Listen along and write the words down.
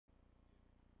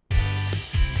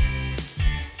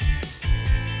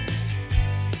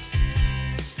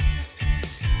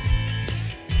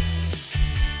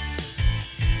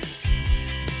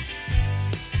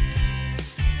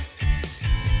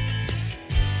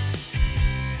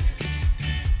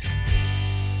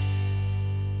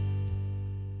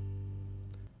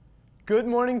Good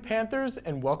morning, Panthers,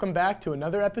 and welcome back to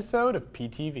another episode of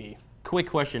PTV. Quick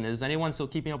question, is anyone still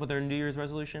keeping up with their New Year's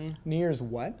resolution? New Year's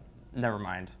what? Never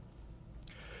mind.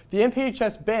 The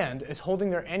MPHS Band is holding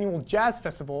their annual Jazz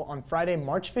Festival on Friday,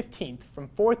 March 15th from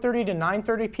 4:30 to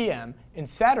 9:30 p.m. and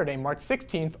Saturday, March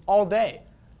 16th all day.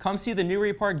 Come see the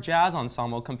Newry Park Jazz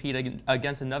Ensemble compete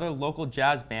against another local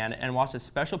jazz band and watch a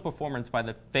special performance by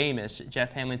the famous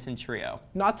Jeff Hamilton Trio.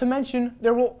 Not to mention,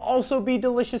 there will also be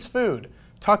delicious food.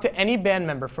 Talk to any band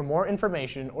member for more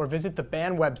information or visit the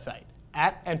band website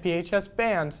at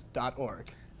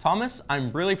nphsband.org. Thomas,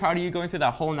 I'm really proud of you going through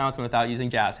that whole announcement without using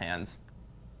jazz hands.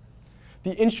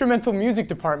 The Instrumental Music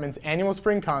Department's annual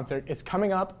spring concert is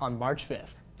coming up on March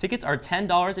 5th. Tickets are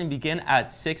 $10 and begin at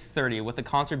 6:30, with the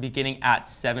concert beginning at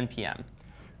 7 p.m.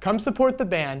 Come support the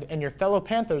band and your fellow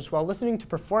Panthers while listening to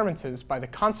performances by the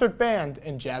concert band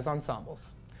and jazz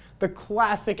ensembles. The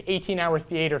classic 18-hour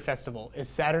theater festival is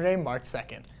Saturday, March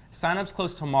 2nd. Sign-ups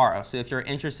close tomorrow, so if you're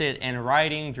interested in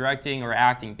writing, directing, or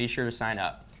acting, be sure to sign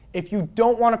up. If you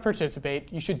don't want to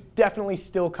participate, you should definitely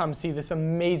still come see this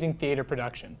amazing theater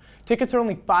production. Tickets are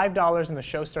only $5 and the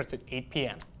show starts at 8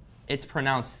 p.m. It's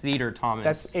pronounced theater, Thomas.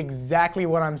 That's exactly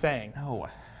what I'm saying. No.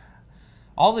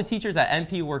 All the teachers at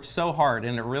MP work so hard,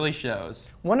 and it really shows.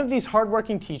 One of these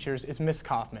hardworking teachers is Miss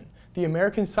Kaufman, the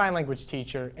American Sign Language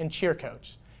teacher and cheer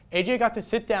coach. AJ got to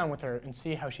sit down with her and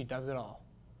see how she does it all.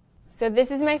 So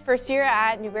this is my first year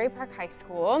at Newbury Park High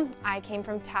School. I came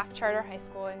from Taft Charter High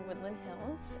School in Woodland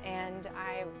Hills, and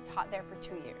I taught there for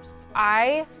 2 years.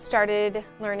 I started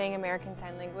learning American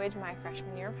Sign Language my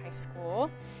freshman year of high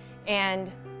school, and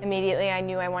immediately I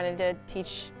knew I wanted to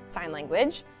teach sign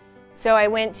language. So I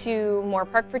went to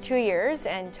Moorpark for 2 years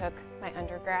and took my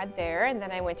undergrad there, and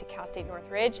then I went to Cal State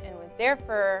Northridge and was there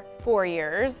for 4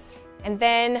 years. And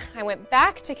then I went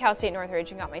back to Cal State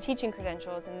Northridge and got my teaching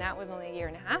credentials, and that was only a year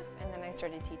and a half, and then I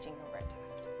started teaching over at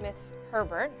Taft. Miss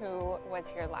Herbert, who was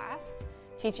here last,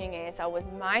 teaching ASL, was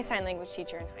my sign language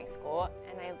teacher in high school,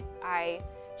 and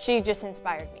she just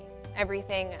inspired me.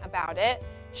 Everything about it,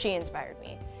 she inspired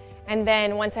me. And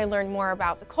then once I learned more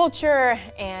about the culture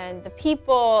and the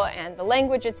people and the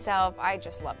language itself, I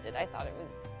just loved it. I thought it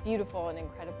was beautiful and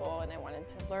incredible, and I wanted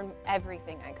to learn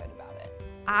everything I could about it.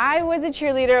 I was a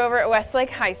cheerleader over at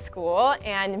Westlake High School,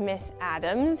 and Miss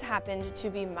Adams happened to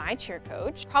be my cheer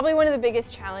coach. Probably one of the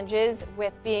biggest challenges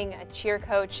with being a cheer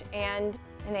coach and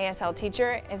an ASL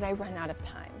teacher is I run out of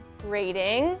time.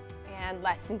 Grading and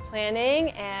lesson planning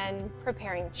and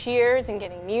preparing cheers and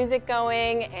getting music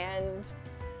going and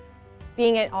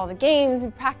being at all the games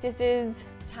and practices,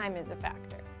 time is a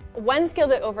factor. One skill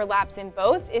that overlaps in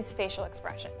both is facial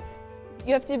expressions.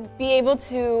 You have to be able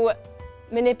to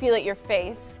manipulate your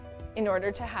face in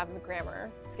order to have the grammar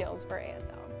skills for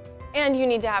ASL. And you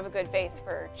need to have a good face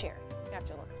for cheer. You have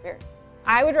to look spirited.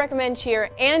 I would recommend cheer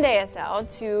and ASL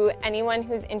to anyone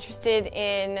who's interested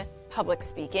in public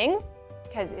speaking,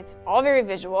 because it's all very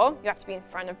visual. You have to be in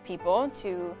front of people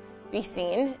to be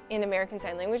seen in American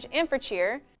Sign Language, and for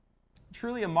cheer.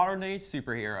 Truly a modern-day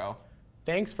superhero.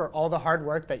 Thanks for all the hard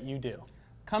work that you do.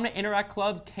 Come to Interact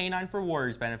Club K9 for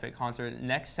Warriors benefit concert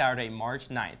next Saturday, March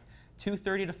 9th.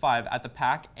 2:30 to 5 at the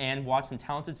PAC, and watch some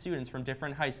talented students from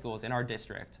different high schools in our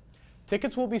district.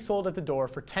 Tickets will be sold at the door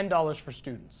for $10 for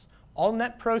students. All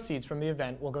net proceeds from the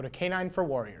event will go to K9 for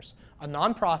Warriors, a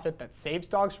nonprofit that saves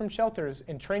dogs from shelters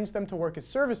and trains them to work as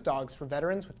service dogs for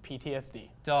veterans with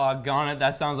PTSD. Doggone it,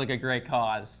 that sounds like a great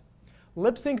cause.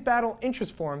 Lip Sync Battle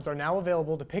interest forms are now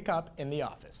available to pick up in the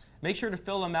office. Make sure to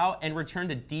fill them out and return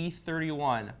to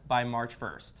D31 by March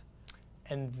 1st.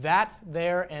 And that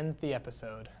there ends the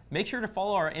episode. Make sure to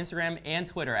follow our Instagram and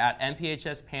Twitter at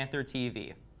MPHS Panther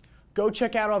TV. Go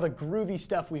check out all the groovy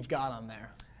stuff we've got on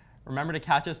there. Remember to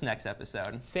catch us next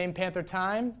episode. Same Panther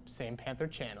time, same Panther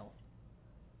channel.